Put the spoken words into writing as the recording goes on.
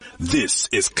This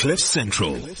is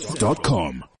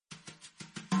CliffCentral.com.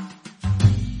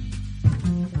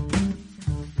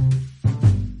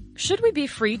 Should we be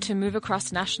free to move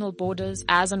across national borders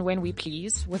as and when we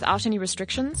please, without any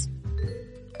restrictions?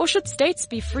 Or should states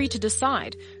be free to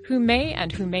decide who may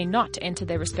and who may not enter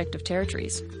their respective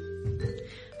territories?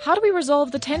 How do we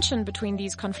resolve the tension between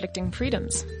these conflicting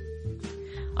freedoms?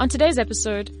 On today's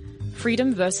episode,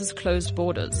 Freedom versus Closed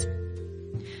Borders.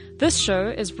 This show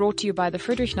is brought to you by the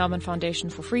Friedrich Naumann Foundation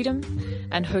for Freedom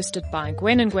and hosted by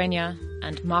Gwen Ngwenya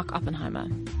and Mark Oppenheimer.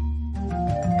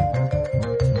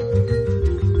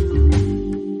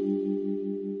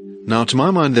 Now, to my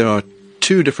mind, there are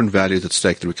two different values at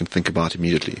stake that we can think about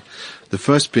immediately. The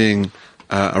first being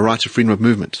a right to freedom of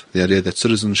movement, the idea that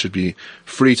citizens should be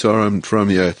free to roam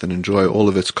the earth and enjoy all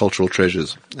of its cultural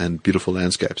treasures and beautiful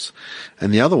landscapes.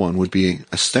 And the other one would be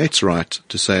a state's right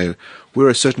to say, we're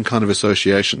a certain kind of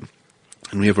association,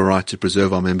 and we have a right to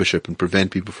preserve our membership and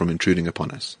prevent people from intruding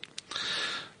upon us.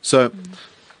 So,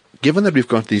 given that we've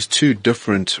got these two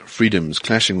different freedoms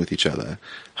clashing with each other,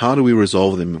 how do we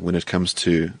resolve them when it comes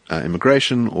to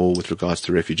immigration or with regards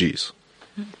to refugees?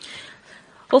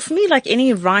 Well, for me, like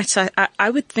any right, I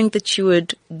would think that you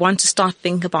would want to start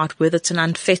thinking about whether it's an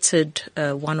unfettered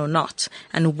one or not,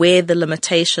 and where the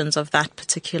limitations of that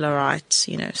particular right,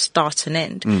 start and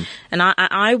end. And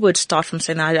I would start from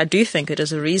saying I do think it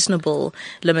is a reasonable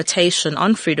limitation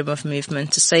on freedom of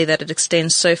movement to say that it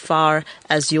extends so far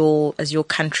as your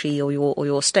country or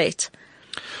your state.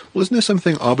 Well, isn't there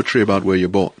something arbitrary about where you're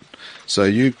born? So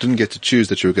you didn't get to choose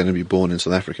that you were going to be born in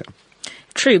South Africa.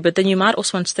 True, but then you might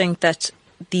also want to think that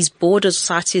these borders,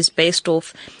 society is based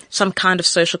off some kind of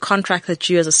social contract that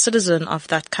you as a citizen of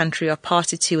that country are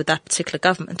party to with that particular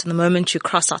government. And the moment you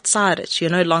cross outside it, you're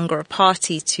no longer a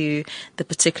party to the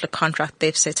particular contract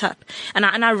they've set up. And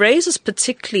I raise this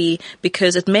particularly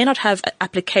because it may not have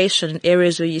application in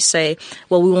areas where you say,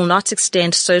 well, we will not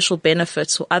extend social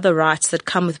benefits or other rights that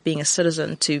come with being a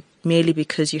citizen to merely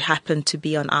because you happen to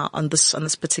be on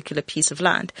this particular piece of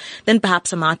land. Then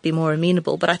perhaps I might be more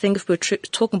amenable. But I think if we're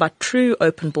talking about true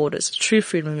open borders, true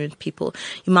freedom of movement people,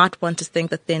 you might want to think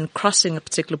that then crossing a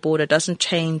particular border doesn't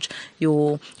change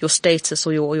your status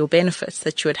or your benefits,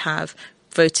 that you would have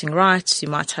voting rights, you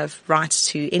might have rights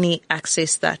to any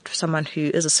access that someone who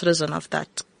is a citizen of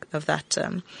that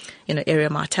area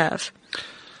might have.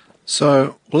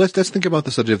 So, well, let's think about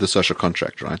this idea of the social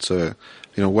contract, right? So,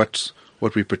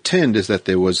 what we pretend is that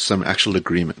there was some actual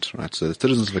agreement, right? So the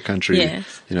citizens of the country,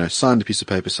 yes, signed a piece of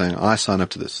paper saying, I sign up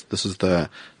to this.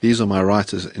 These are my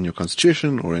rights in your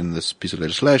constitution or in this piece of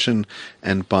legislation,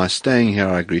 and by staying here,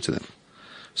 I agree to them.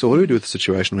 So what do we do with the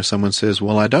situation where someone says,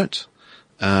 well, I don't?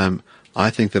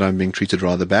 I think that I'm being treated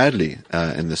rather badly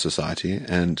in this society,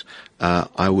 and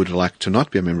I would like to not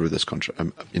be a member of this contract,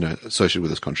 associated with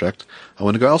this contract. I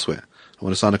want to go elsewhere. I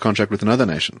want to sign a contract with another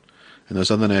nation. And those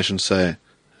other nations say,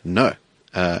 no.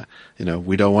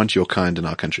 We don't want your kind in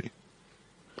our country.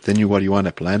 Then what do you wind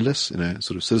up? Landless, sort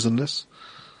of citizenless?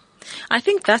 I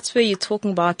think that's where you're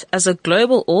talking about as a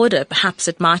global order, perhaps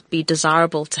it might be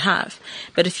desirable to have.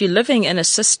 But if you're living in a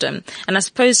system, and I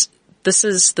suppose this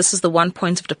is the one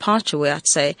point of departure where I'd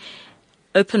say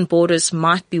open borders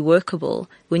might be workable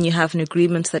when you have an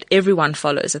agreement that everyone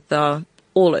follows, that they are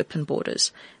all open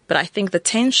borders. But I think the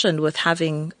tension with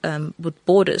having with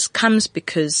borders comes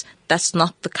because that's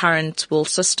not the current world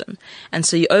system. And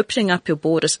so you're opening up your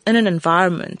borders in an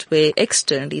environment where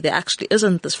externally there actually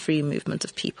isn't this free movement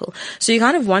of people. So you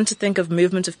kind of want to think of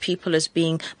movement of people as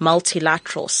being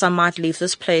multilateral. Some might leave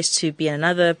this place to be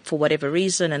another for whatever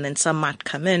reason, and then some might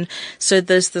come in. So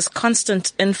there's this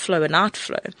constant inflow and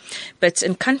outflow. But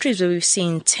in countries where we've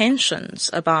seen tensions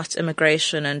about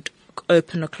immigration and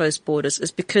open or closed borders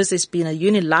is because there's been a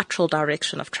unilateral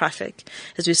direction of traffic.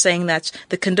 As we're saying that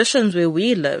the conditions where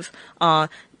we live are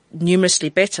numerously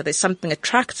better. There's something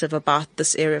attractive about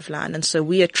this area of land, and so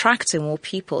we're attracting more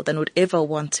people than would ever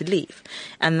want to leave.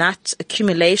 And that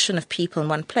accumulation of people in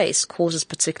one place causes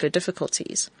particular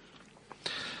difficulties.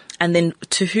 And then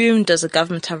to whom does a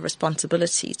government have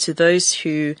responsibility? To those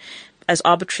who, as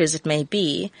arbitrary as it may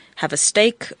be, have a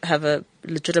stake, have a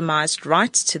legitimized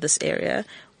right to this area,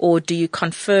 or do you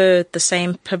confer the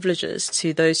same privileges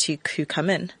to those who come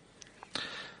in?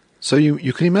 So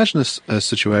you can imagine a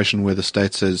situation where the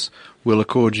state says, we'll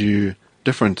accord you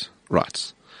different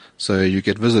rights. So you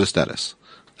get visitor status.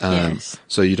 Yes.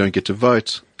 So you don't get to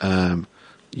vote. We're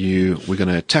going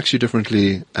to tax you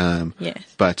differently. Yes.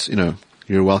 But,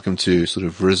 you're welcome to sort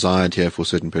of reside here for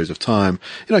certain periods of time.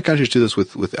 Countries do this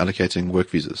with allocating work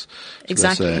visas. So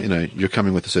exactly. they say, you're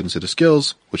coming with a certain set of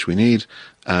skills, which we need.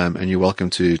 and you're welcome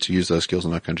to use those skills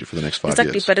in our country for the next 5 years.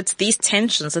 Exactly, but it's these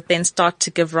tensions that then start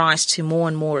to give rise to more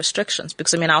and more restrictions.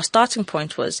 Because, our starting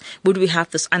point was, would we have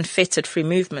this unfettered free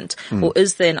movement, or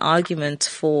is there an argument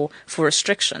for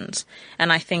restrictions?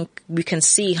 And I think we can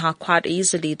see how quite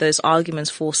easily those arguments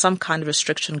for some kind of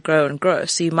restriction grow and grow.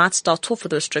 So you might start off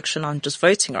with a restriction on just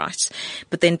voting rights,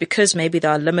 but then because maybe they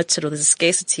are limited or there's a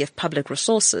scarcity of public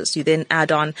resources, you then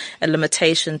add on a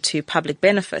limitation to public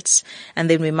benefits. And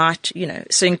then we might,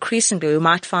 so increasingly we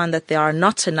might find that there are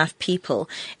not enough people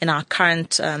in our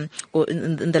current, or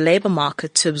in the labor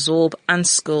market to absorb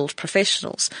unskilled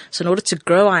professionals. So in order to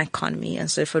grow our economy, and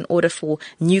so in order for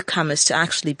newcomers to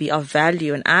actually be of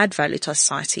value and add value to our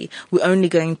society, we're only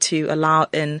going to allow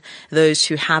in those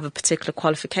who have a particular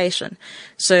qualification.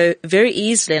 So very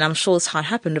easily, and I'm sure it's how it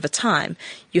happened over time,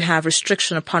 you have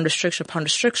restriction upon restriction upon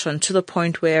restriction to the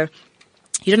point where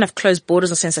you don't have closed borders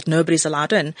in the sense that nobody's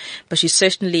allowed in, but you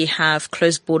certainly have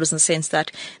closed borders in the sense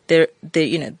that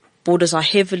borders are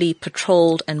heavily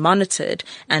patrolled and monitored,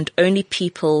 and only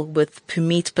people who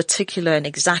meet particular and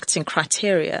exacting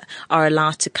criteria are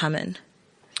allowed to come in.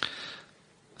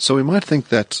 So we might think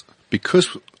that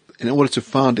because in order to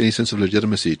found any sense of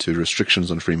legitimacy to restrictions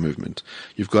on free movement,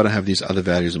 you've got to have these other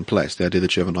values in place. The idea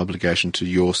that you have an obligation to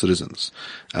your citizens,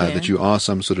 that you are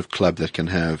some sort of club that can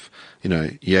have,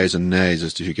 yeas and nays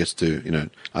as to who gets to,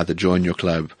 either join your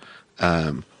club,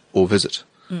 or visit.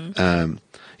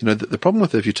 The problem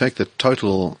with it, if you take the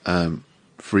total,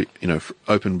 free,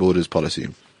 open borders policy,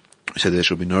 so there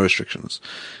shall be no restrictions,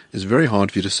 it's very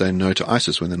hard for you to say no to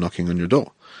ISIS when they're knocking on your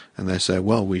door. And they say,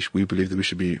 well, we believe that we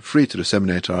should be free to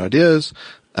disseminate our ideas,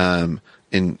 in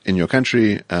your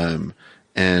country, and,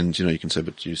 you can say,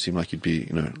 but you seem like you'd be,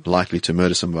 likely to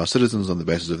murder some of our citizens on the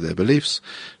basis of their beliefs.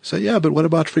 So yeah, but what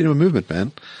about freedom of movement,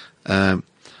 man?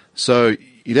 So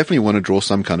you definitely want to draw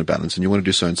some kind of balance, and you want to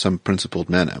do so in some principled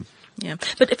manner. Yeah.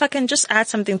 But if I can just add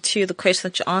something to the question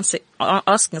that you're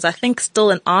asking, is I think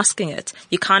still in asking it,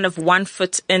 you kind of one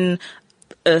foot in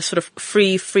a sort of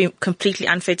free, completely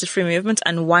unfettered free movement,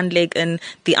 and one leg in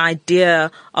the idea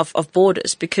of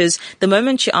borders. Because the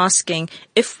moment you're asking,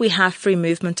 if we have free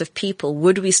movement of people,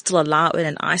 would we still allow in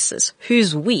an ISIS?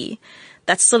 Who's we?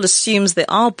 That still assumes there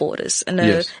are borders. In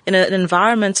an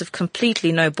environment of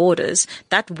completely no borders,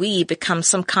 that we becomes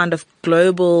some kind of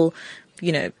global,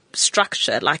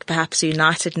 structure, like perhaps the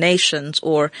United Nations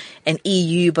or an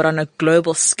EU, but on a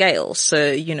global scale.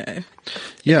 So, WU,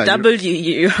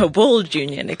 a world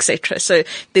union, etc. So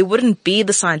there wouldn't be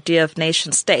this idea of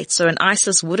nation states. So an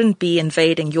ISIS wouldn't be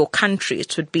invading your country.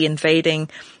 It would be invading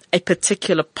a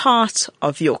particular part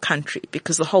of your country,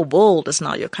 because the whole world is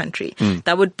now your country.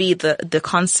 That would be the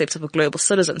concept of a global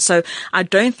citizen. So I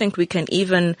don't think we can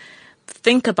even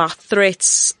think about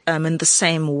threats in the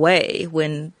same way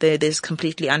when there's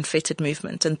completely unfettered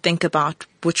movement, and think about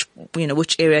which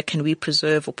area can we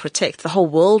preserve or protect. The whole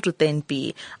world would then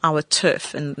be our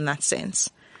turf in that sense.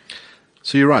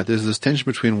 So you're right. There's this tension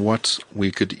between what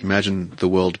we could imagine the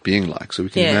world being like. So we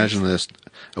can imagine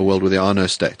a world where there are no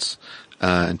states,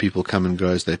 and people come and go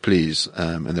as they please,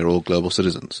 and they're all global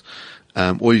citizens.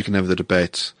 Or you can have the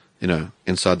debate,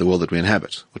 inside the world that we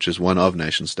inhabit, which is one of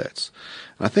nation states.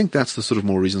 And I think that's the sort of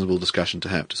more reasonable discussion to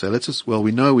have, to say,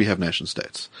 we know we have nation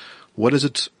states. What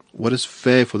is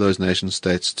fair for those nation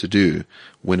states to do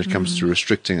when it comes to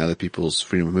restricting other people's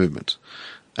freedom of movement?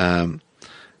 And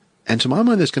to my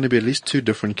mind, there's going to be at least two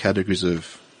different categories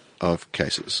of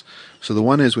cases. So the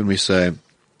one is when we say,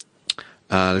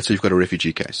 let's say you've got a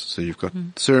refugee case. So you've got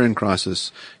Syrian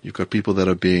crisis. You've got people that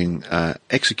are being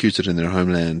executed in their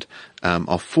homeland,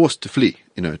 are forced to flee,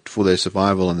 for their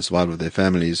survival and the survival of their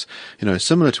families.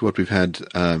 Similar to what we've had,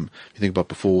 you think about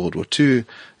before World War II,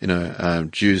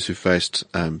 Jews who faced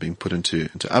being put into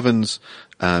ovens,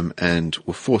 and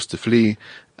were forced to flee,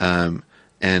 and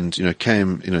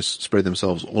came, spread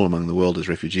themselves all among the world as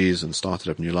refugees and started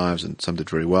up new lives, and some did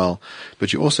very well.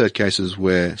 But you also had cases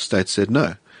where states said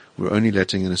no. We're only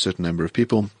letting in a certain number of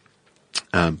people.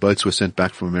 Boats were sent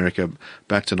back from America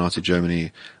back to Nazi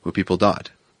Germany where people died.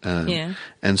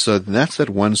 And so that's that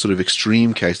one sort of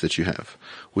extreme case that you have,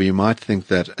 where you might think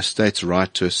that a state's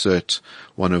right to assert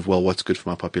one of, what's good for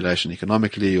my population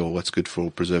economically, or what's good for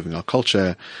preserving our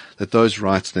culture, that those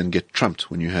rights then get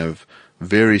trumped when you have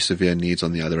very severe needs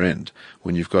on the other end,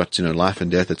 when you've got, life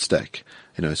and death at stake.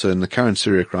 So in the current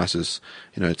Syria crisis,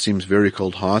 it seems very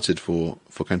cold-hearted for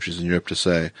countries in Europe to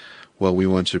say, well, we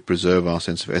want to preserve our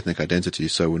sense of ethnic identity,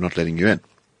 so we're not letting you in.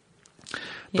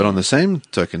 But on the same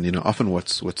token, often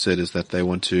what's said is that they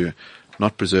want to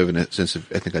not preserve a sense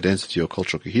of ethnic identity or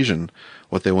cultural cohesion.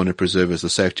 What they want to preserve is the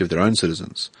safety of their own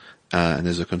citizens. and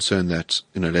there's a concern that,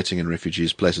 letting in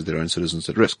refugees places their own citizens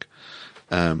at risk.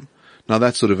 Now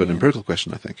that's sort of an empirical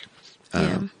question, I think.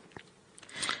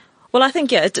 Well, I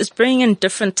think, it's bringing in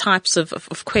different types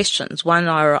of questions. One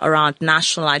are around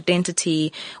national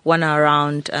identity, one are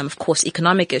around, of course,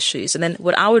 economic issues. And then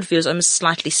what I would view as almost a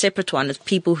slightly separate one is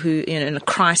people who, in a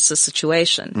crisis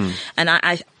situation.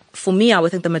 And for me, I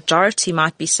would think the majority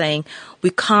might be saying we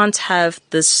can't have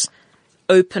this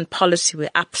open policy where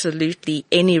absolutely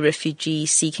any refugee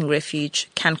seeking refuge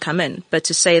can come in, but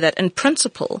to say that in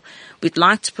principle, we'd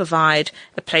like to provide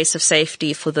a place of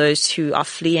safety for those who are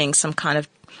fleeing some kind of,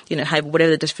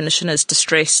 whatever the definition is,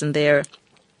 distress in their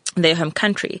home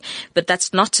country. But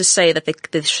that's not to say that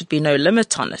there should be no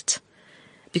limit on it.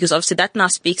 Because obviously that now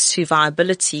speaks to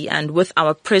viability, and with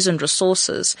our present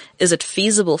resources, is it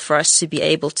feasible for us to be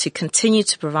able to continue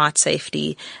to provide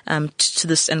safety to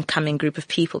this incoming group of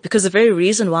people? Because the very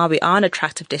reason why we are an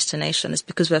attractive destination is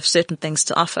because we have certain things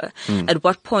to offer. At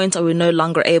what point are we no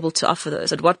longer able to offer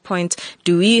those? At what point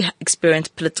do we experience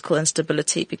political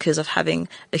instability because of having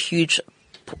a huge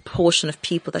portion of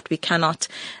people that we cannot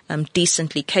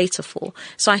decently cater for?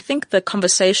 So I think the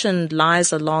conversation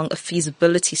lies along a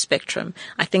feasibility spectrum.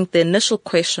 I think the initial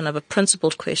question of a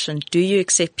principled question, do you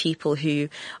accept people who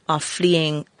are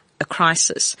fleeing a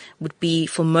crisis, would be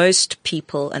for most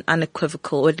people an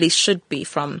unequivocal, or at least should be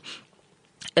from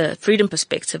a freedom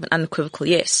perspective, an unequivocal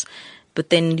yes. But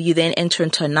then you then enter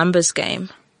into a numbers game.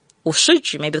 Or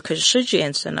should you? Maybe the question, should you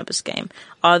enter a numbers game?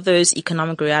 Are those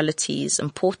economic realities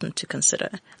important to consider?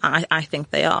 I think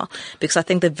they are. Because I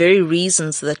think the very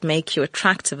reasons that make you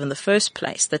attractive in the first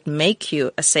place, that make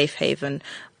you a safe haven,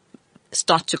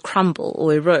 start to crumble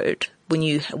or erode when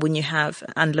you have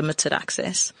unlimited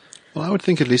access. Well, I would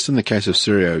think, at least in the case of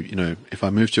Syria, if I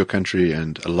move to your country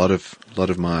and a lot of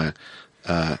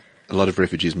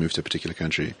refugees move to a particular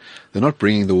country, they're not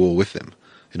bringing the war with them.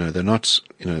 They're not,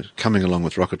 coming along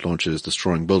with rocket launchers,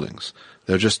 destroying buildings.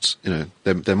 They're just,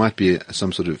 there might be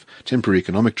some sort of temporary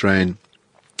economic drain.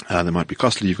 They might be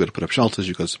costly. You've got to put up shelters.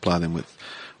 You've got to supply them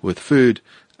with food.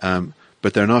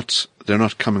 But they're not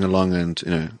coming along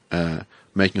and,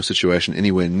 making your situation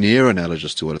anywhere near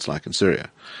analogous to what it's like in Syria.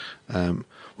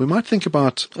 We might think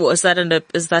about. Well, is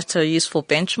that a useful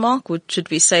benchmark? Should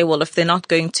we say, well, if they're not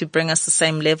going to bring us the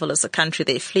same level as the country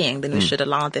they're fleeing, then we should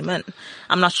allow them in?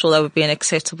 I'm not sure that would be an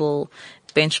acceptable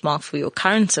benchmark for your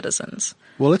current citizens.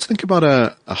 Well, let's think about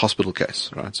a hospital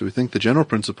case, right? So we think the general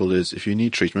principle is if you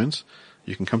need treatment,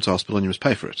 you can come to hospital and you must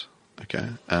pay for it. Okay.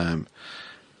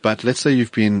 But let's say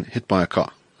you've been hit by a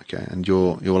car, okay, and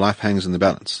your life hangs in the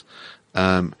balance.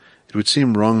 It would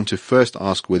seem wrong to first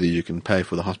ask whether you can pay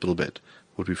for the hospital bed.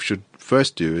 What we should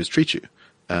first do is treat you,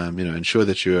 ensure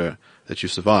that you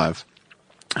survive.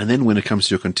 And then when it comes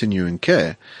to your continuing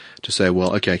care, to say,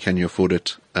 well, okay, can you afford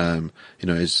it?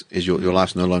 Is your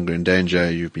life's no longer in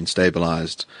danger? You've been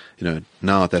stabilized.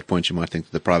 Now at that point you might think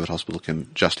that the private hospital can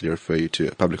justly refer you to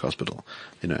a public hospital,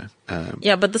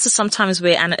 Yeah, but this is sometimes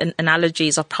where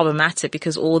analogies are problematic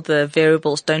because all the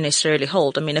variables don't necessarily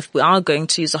hold. I mean, if we are going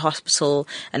to use a hospital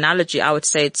analogy, I would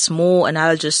say it's more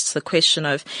analogous to the question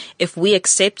of if we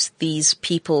accept these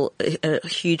people, a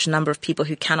huge number of people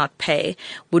who cannot pay,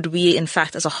 would we in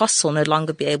fact as a hostel no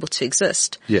longer be able to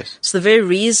exist? Yes. So the very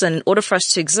reason, in order for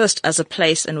us to exist as a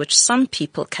place in which some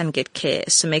people can get care,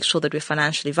 is to make sure that we're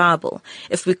financially viable.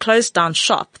 If we close down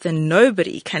shop, then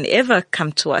nobody can ever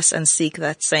come to us and seek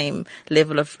that same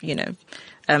level of,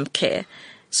 care.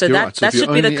 So You're that right. So that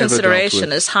should be the consideration: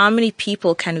 with is how many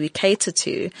people can we cater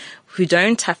to who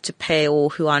don't have to pay or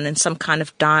who are in some kind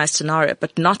of dire scenario,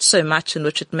 but not so much in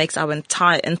which it makes our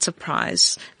entire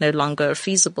enterprise no longer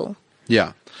feasible.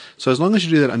 Yeah. So as long as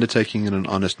you do that undertaking in an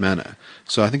honest manner.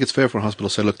 So I think it's fair for a hospital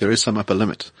to say, look, there is some upper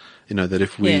limit. That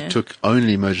if we took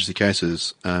only emergency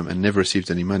cases, and never received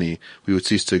any money, we would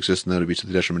cease to exist, and that would be to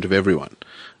the detriment of everyone.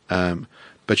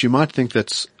 But you might think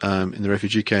that, in the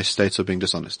refugee case, states are being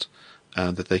dishonest,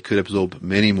 that they could absorb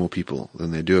many more people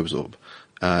than they do absorb.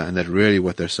 And that really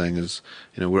what they're saying is,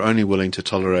 we're only willing to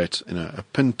tolerate, a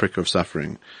pinprick of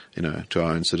suffering, to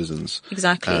our own citizens.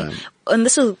 Exactly. And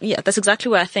that's exactly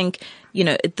where I think,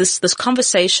 this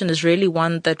conversation is really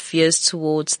one that veers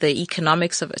towards the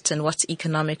economics of it and what's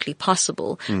economically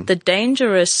possible. The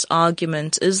dangerous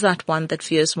argument is that one that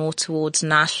veers more towards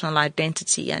national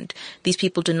identity, and these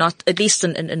people do not, at least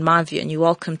in my view, and you're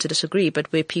welcome to disagree,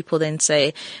 but where people then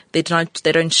say they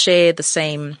don't share the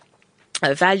same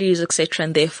values, etc.,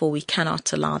 and therefore we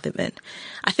cannot allow them in.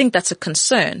 I think that's a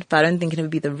concern, but I don't think it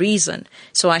would be the reason.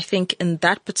 So I think in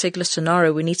that particular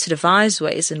scenario, we need to devise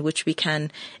ways in which we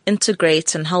can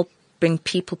integrate and help bring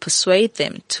people, persuade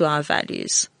them to our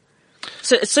values.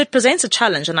 So it presents a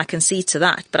challenge, and I can see to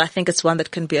that, but I think it's one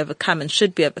that can be overcome and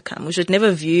should be overcome. We should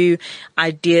never view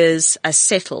ideas as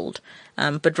settled,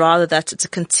 but rather that it's a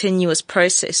continuous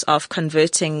process of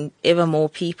converting ever more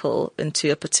people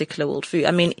into a particular worldview.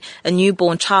 I mean, a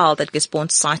newborn child that gets born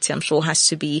to society, I'm sure, has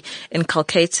to be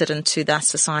inculcated into that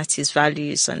society's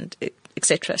values and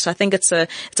etc. So I think it's a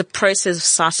process of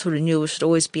societal renewal we should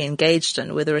always be engaged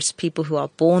in, whether it's people who are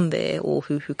born there or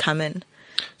who come in.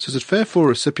 So is it fair for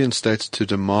recipient states to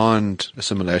demand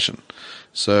assimilation?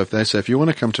 So if they say, if you want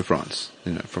to come to France,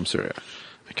 from Syria,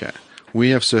 okay, we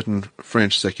have certain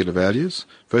French secular values.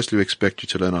 Firstly, we expect you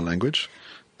to learn our language.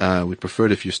 We'd prefer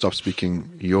it if you stop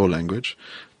speaking your language.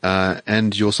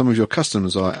 And some of your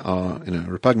customs are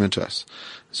repugnant to us.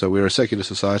 So we're a secular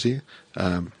society.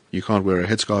 You can't wear a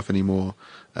headscarf anymore.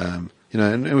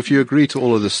 And if you agree to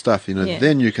all of this stuff,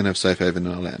 then you can have safe haven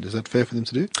in our land. Is that fair for them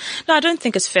to do? No, I don't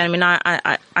think it's fair. I mean,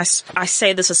 I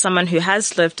say this as someone who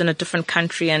has lived in a different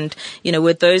country, and,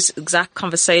 where those exact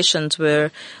conversations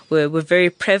were very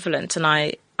prevalent. And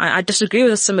I disagree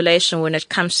with assimilation when it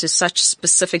comes to such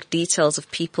specific details of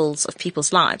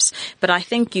people's lives. But I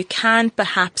think you can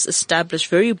perhaps establish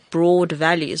very broad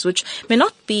values, which may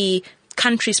not be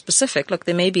country specific. Look,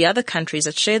 there may be other countries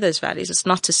that share those values. It's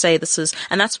not to say this is,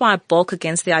 and that's why I balk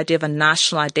against the idea of a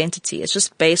national identity. It's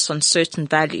just based on certain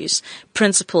values,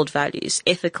 principled values,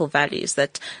 ethical values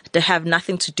that have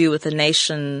nothing to do with a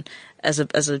nation as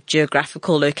a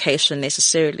geographical location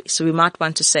necessarily. So we might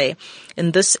want to say,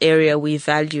 in this area we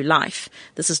value life.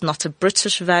 This is not a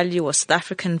British value or South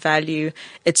African value.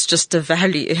 It's just a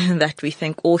value that we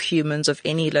think all humans of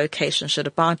any location should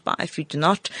abide by. If you do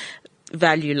not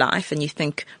value life and you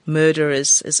think murder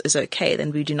is okay,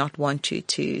 then we do not want you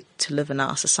to live in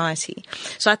our society.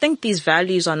 So I think these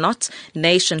values are not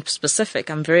nation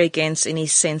specific. I'm very against any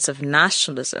sense of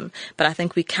nationalism, but I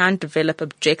think we can develop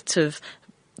objective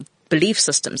belief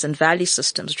systems and value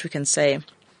systems which we can say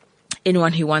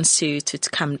anyone who wants to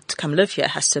come live here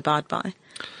has to abide by.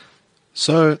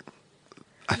 So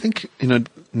I think,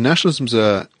 nationalism's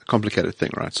a complicated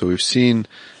thing, right? So we've seen,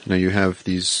 you have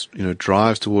these,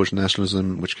 drives towards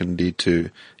nationalism, which can lead to,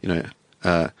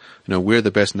 we're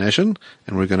the best nation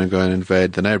and we're going to go and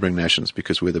invade the neighboring nations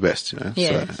because we're the best,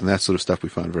 Yes. So, and that sort of stuff we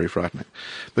find very frightening.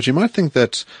 But you might think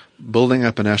that building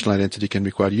up a national identity can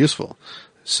be quite useful.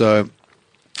 So,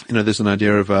 there's an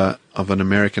idea of an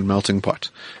American melting pot,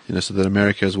 so that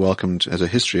America is welcomed, as a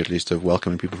history at least, of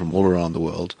welcoming people from all around the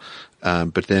world,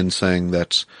 but then saying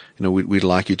that, we'd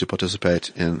like you to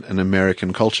participate in an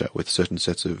American culture with certain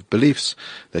sets of beliefs,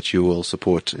 that you will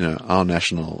support, our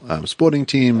national sporting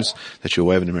teams, that you'll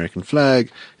wave an American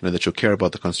flag, that you'll care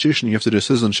about the Constitution. You have to do a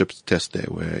citizenship test there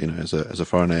where, as a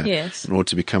foreigner, yes, in order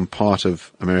to become part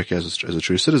of America as a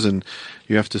true citizen,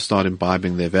 you have to start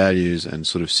imbibing their values and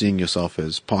sort of seeing yourself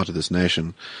as part of this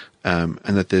nation, and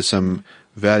that there's some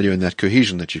value in that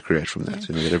cohesion that you create from that,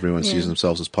 that everyone sees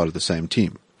themselves as part of the same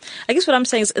team. I guess what I'm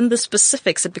saying is in the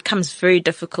specifics, it becomes very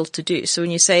difficult to do. So when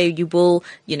you say you will,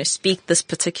 speak this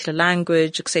particular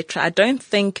language, etc., I don't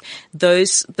think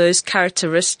those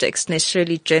characteristics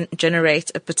necessarily generate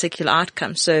a particular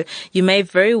outcome. So you may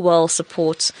very well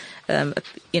support, a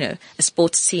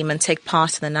sports team and take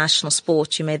part in the national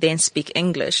sport. You may then speak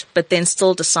English, but then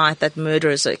still decide that murder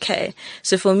is okay.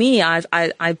 So for me,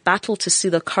 I battle to see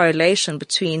the correlation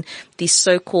between these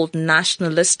so-called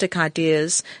nationalistic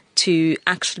ideas to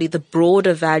actually the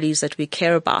broader values that we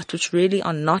care about, which really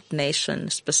are not nation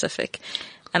specific.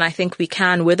 And I think we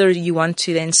can, whether you want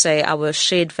to then say our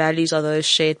shared values are those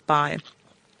shared by,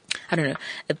 I don't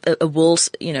know, a world,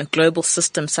 global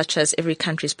system such as every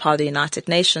country is part of the United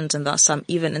Nations, and there are some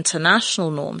even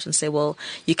international norms, and say, well,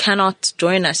 you cannot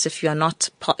join us if you are not,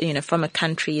 from a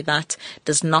country that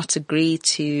does not agree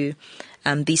to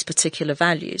these particular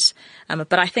values.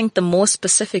 But I think the more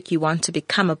specific you want to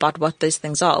become about what those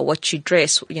things are, what you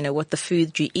dress, what the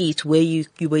food you eat, where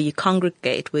you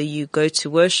congregate, where you go to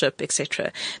worship,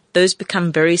 etc., those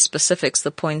become very specific to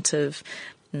the point of,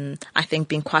 I think,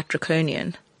 being quite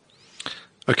draconian.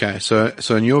 Okay, so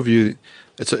in your view,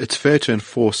 it's fair to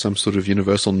enforce some sort of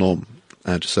universal norm.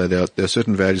 To say there are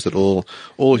certain values that all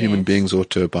human beings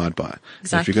ought to abide by.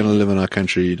 Exactly. If you're going to live in our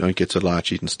country, you don't get to lie,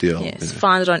 cheat, and steal. Yes,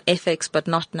 founded on ethics, but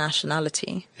not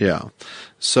nationality. Yeah.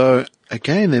 So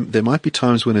again, there might be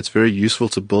times when it's very useful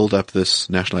to build up this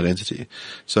national identity.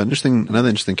 So another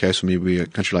interesting case for me would be a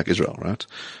country like Israel, right?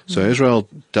 So Israel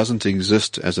doesn't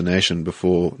exist as a nation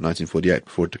before 1948,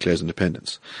 before it declares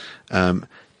independence.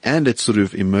 And it's sort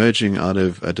of emerging out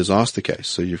of a disaster case.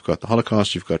 So you've got the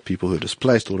Holocaust, you've got people who are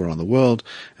displaced all around the world,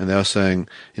 and they are saying,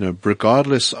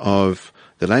 regardless of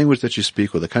the language that you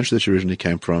speak or the country that you originally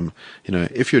came from,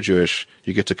 if you're Jewish,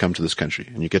 you get to come to this country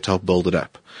and you get to help build it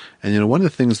up. And, one of the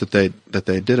things that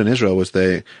they did in Israel was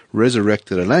they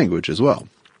resurrected a language as well.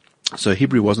 So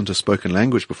Hebrew wasn't a spoken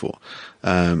language before.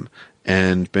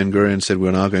 And Ben-Gurion said,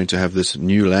 we're now going to have this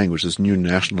new language, this new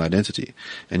national identity.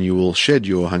 And you will shed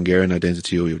your Hungarian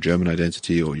identity or your German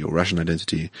identity or your Russian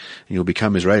identity, and you'll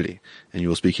become Israeli, and you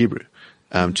will speak Hebrew.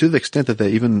 To the extent that they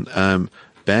even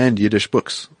banned Yiddish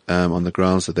books on the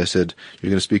grounds that they said, you're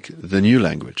going to speak the new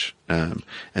language. And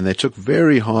they took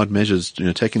very hard measures,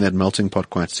 taking that melting pot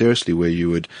quite seriously, where you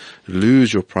would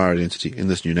lose your prior identity in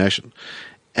this new nation.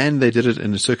 And they did it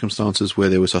in circumstances where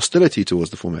there was hostility towards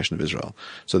the formation of Israel.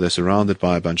 So they're surrounded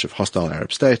by a bunch of hostile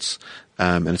Arab states,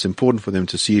 and it's important for them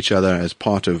to see each other as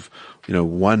part of,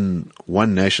 one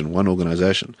nation, one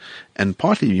organization. And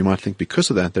partly you might think because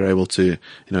of that, they're able to,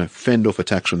 fend off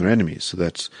attacks from their enemies. So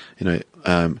that,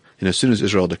 as soon as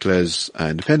Israel declares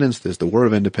independence, there's the War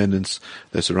of Independence,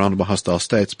 they're surrounded by hostile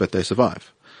states, but they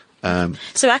survive.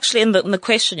 So actually in the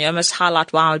question, you almost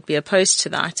highlight why I would be opposed to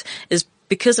that is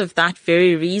because of that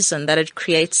very reason, that it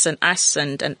creates an us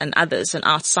and others and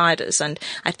outsiders. And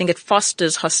I think it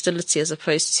fosters hostility as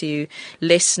opposed to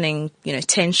lessening,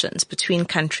 tensions between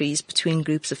countries, between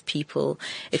groups of people,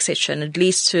 etc. And it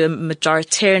leads to a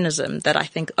majoritarianism that I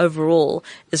think overall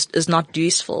is not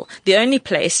useful. The only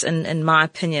place, in my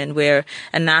opinion, where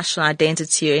a national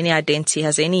identity or any identity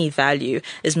has any value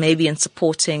is maybe in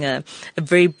supporting a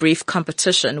very brief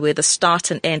competition where the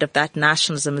start and end of that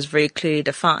nationalism is very clearly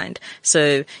defined. So,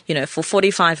 for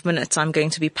 45 minutes, I'm going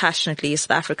to be passionately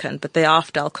South African, but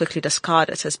thereafter I'll quickly discard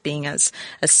it as being as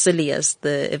silly as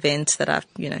the event that I've,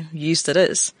 used it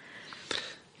as.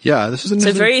 Yeah, this is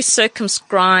so very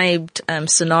circumscribed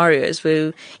scenarios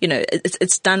where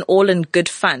it's done all in good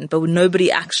fun, but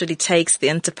nobody actually takes the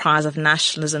enterprise of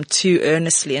nationalism too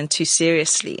earnestly and too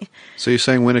seriously. So you're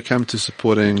saying when it comes to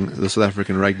supporting the South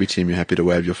African rugby team, you're happy to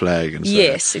wave your flag and say,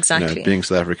 yes, exactly. Being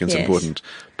South African is important,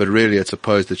 but really it's a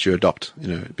pose that you adopt,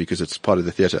 because it's part of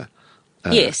the theatre.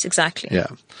 Yes, exactly. Yeah.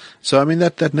 So I mean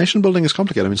that nation building is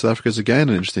complicated. I mean South Africa is again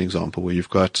an interesting example where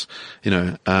you've got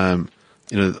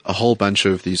a whole bunch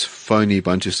of these phony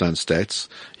Bantustan states.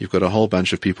 You've got a whole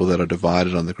bunch of people that are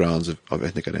divided on the grounds of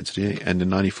ethnic identity. And in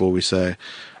 94 we say,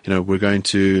 we're going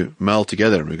to meld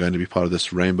together and we're going to be part of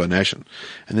this rainbow nation.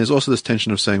 And there's also this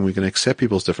tension of saying we're going to accept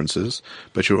people's differences,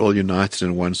 but you're all united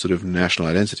in one sort of national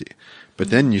identity. But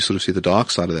then you sort of see the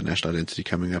dark side of that national identity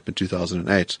coming up in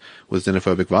 2008 with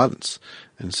xenophobic violence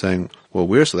and saying, well,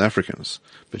 we're South Africans,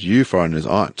 but you foreigners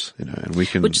aren't, and we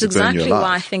can burn your life. Which is exactly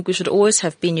why I think we should always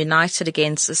have been united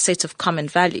against a set of common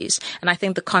values. And I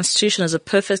think the Constitution is a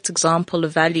perfect example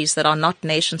of values that are not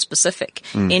nation specific.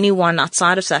 Anyone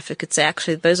outside of South Africa could say,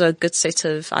 actually, those are a good set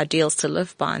of ideals to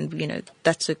live by, and,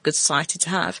 that's a good society to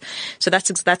have. So that's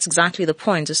exactly the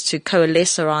point, is to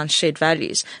coalesce around shared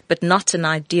values, but not an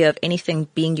idea of anything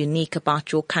being unique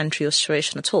about your country or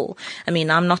situation at all. I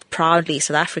mean, I'm not proudly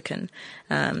South African.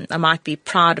 I might be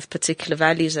proud of particular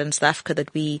values in South Africa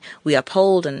that we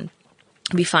uphold and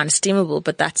we find estimable,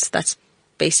 but that's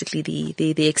basically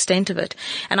the extent of it.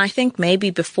 And I think maybe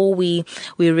before we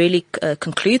really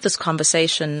conclude this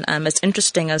conversation, as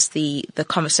interesting as the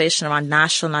conversation around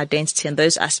national identity and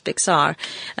those aspects are,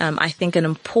 I think an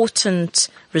important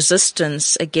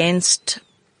resistance against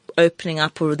opening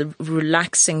up or the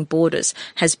relaxing borders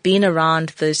has been around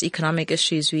those economic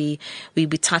issues we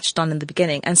touched on in the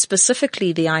beginning, and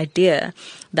specifically the idea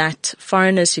that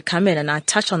foreigners who come in, and I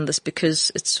touch on this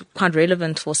because it's quite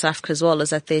relevant for South Africa as well, is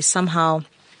that there's somehow,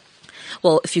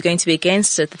 well, if you're going to be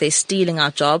against it, that they're stealing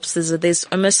our jobs. There's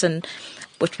almost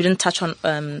what we didn't touch on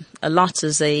a lot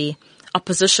is a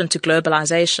opposition to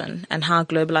globalization and how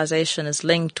globalization is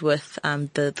linked with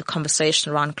the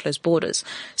conversation around closed borders.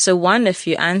 So one, if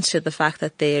you answer the fact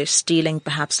that they're stealing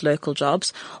perhaps local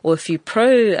jobs, or if you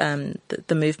pro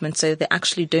the movement, so they're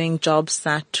actually doing jobs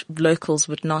that locals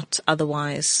would not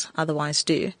otherwise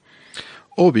do.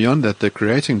 Or beyond that, they're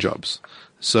creating jobs.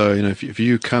 So, if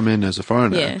you come in as a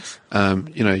foreigner, yes.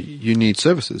 You need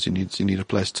services. You need a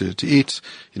place to eat.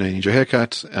 You need your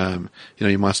haircut.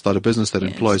 You might start a business that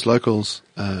employs locals.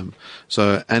 And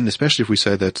especially if we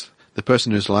say that the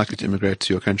person who's likely to immigrate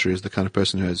to your country is the kind of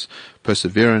person who has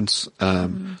perseverance, they're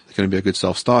going to be a good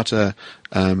self-starter.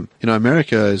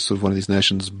 America is sort of one of these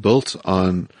nations built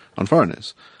on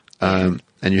foreigners.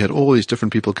 And you had all these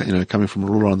different people, coming from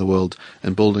all around the world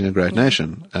and building a great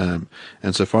nation.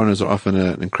 And so foreigners are often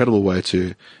an incredible way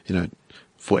to,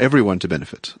 for everyone to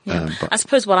benefit. I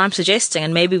suppose what I'm suggesting,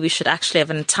 and maybe we should actually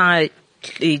have an entire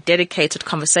dedicated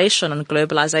conversation on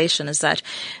globalization is that,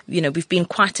 we've been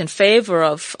quite in favor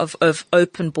of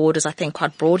open borders, I think,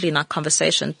 quite broadly in our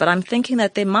conversation. But I'm thinking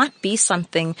that there might be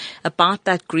something about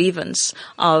that grievance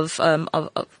of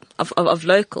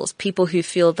locals, people who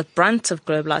feel the brunt of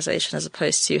globalization as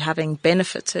opposed to having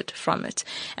benefited from it.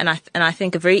 And I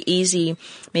think a very easy,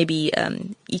 maybe,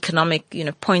 economic,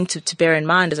 point to bear in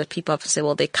mind is that people often say,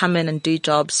 well, they come in and do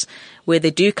jobs where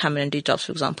they do come in and do jobs,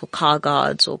 for example, car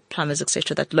guards or plumbers,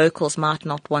 etc., that locals might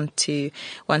not want to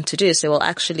do. So, well,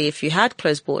 actually, if you had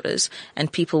closed borders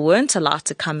and people weren't allowed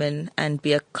to come in and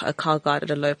be a car guard at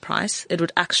a low price, it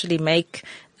would actually make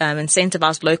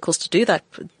incentivize locals to do that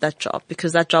job,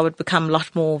 because that job would become a lot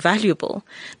more valuable.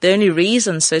 The only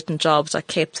reason certain jobs are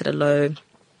kept at a low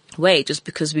wage is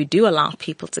because we do allow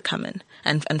people to come in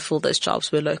and fill those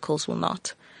jobs where locals will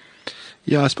not.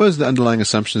 Yeah, I suppose the underlying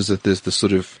assumption is that there's this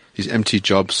sort of these empty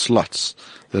job slots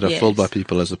that are filled by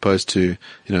people, as opposed to,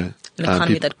 an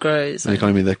economy that grows. An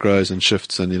economy that grows and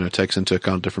shifts and, takes into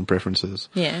account different preferences.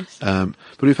 Yes. But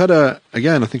we've had I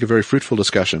think a very fruitful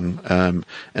discussion, and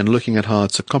looking at how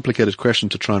it's a complicated question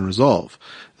to try and resolve.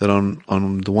 That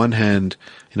on the one hand,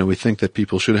 we think that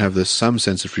people should have some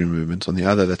sense of free movement. On the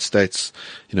other, that states,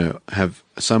 have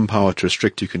some power to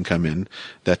restrict who can come in.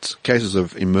 That cases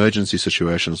of emergency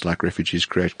situations like refugees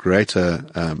create greater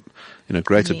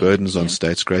burdens on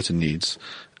states, greater needs.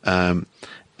 And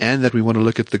that we want to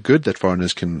look at the good that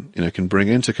foreigners can bring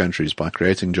into countries by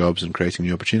creating jobs and creating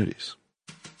new opportunities.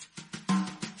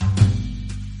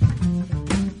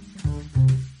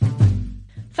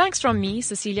 Thanks from me,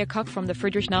 Cecilia Koch from the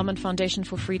Friedrich Naumann Foundation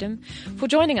for Freedom, for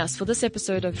joining us for this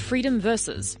episode of Freedom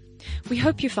Versus. We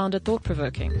hope you found it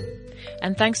thought-provoking.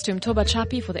 And thanks to Mtoba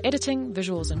Chapi for the editing,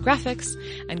 visuals and graphics,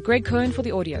 and Greg Cohen for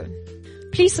the audio.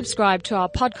 Please subscribe to our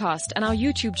podcast and our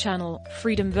YouTube channel,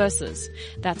 Freedom Versus.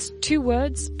 That's 2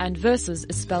 words, and Versus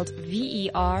is spelled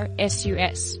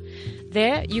Versus.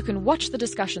 There, you can watch the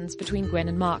discussions between Gwen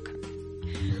and Mark.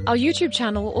 Our YouTube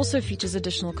channel also features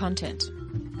additional content.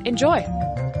 Enjoy!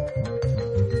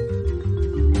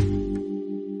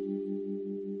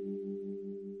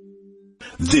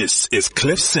 This is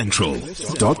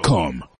CliffCentral.com.